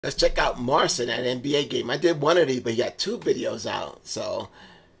Let's check out Marcin at NBA game. I did one of these, but he got two videos out. So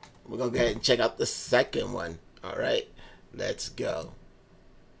we're going to go ahead and check out the second one. All right, let's go.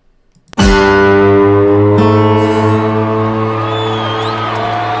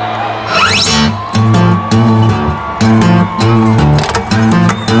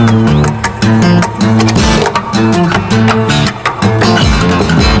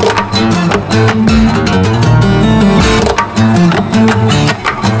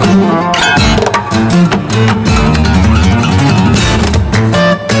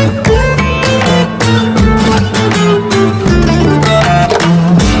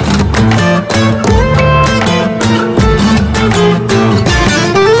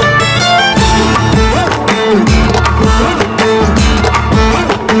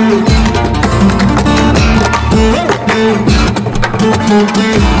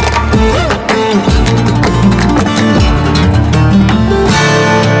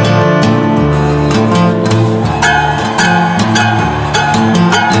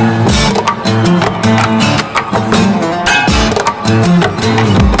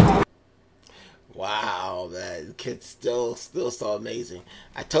 Wow, that kid's still so amazing.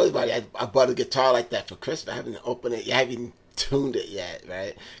 I told you about it. I bought a guitar like that for Christmas. I haven't opened it. I haven't tuned it yet,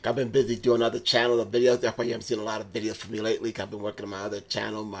 right? I've been busy doing other channels of videos. Therefore, you haven't seen a lot of videos from me lately. I've been working on my other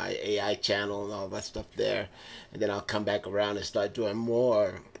channel, my AI channel, and all that stuff there. And then I'll come back around and start doing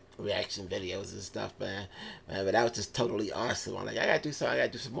more reaction videos and stuff, man. But that was just totally awesome. I'm like, I gotta do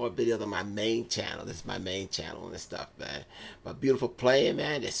some more videos on my main channel. This is my main channel and stuff, man. But beautiful playing,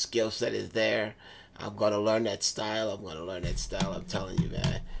 man. The skill set is there. I'm gonna learn that style. I'm telling you,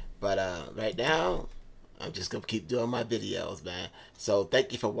 man. But right now, I'm just gonna keep doing my videos, man. So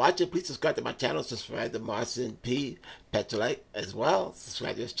thank you for watching. Please subscribe to my channel. Subscribe to Marcin Patrzalek as well.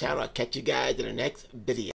 Subscribe to this channel. I'll catch you guys in the next video.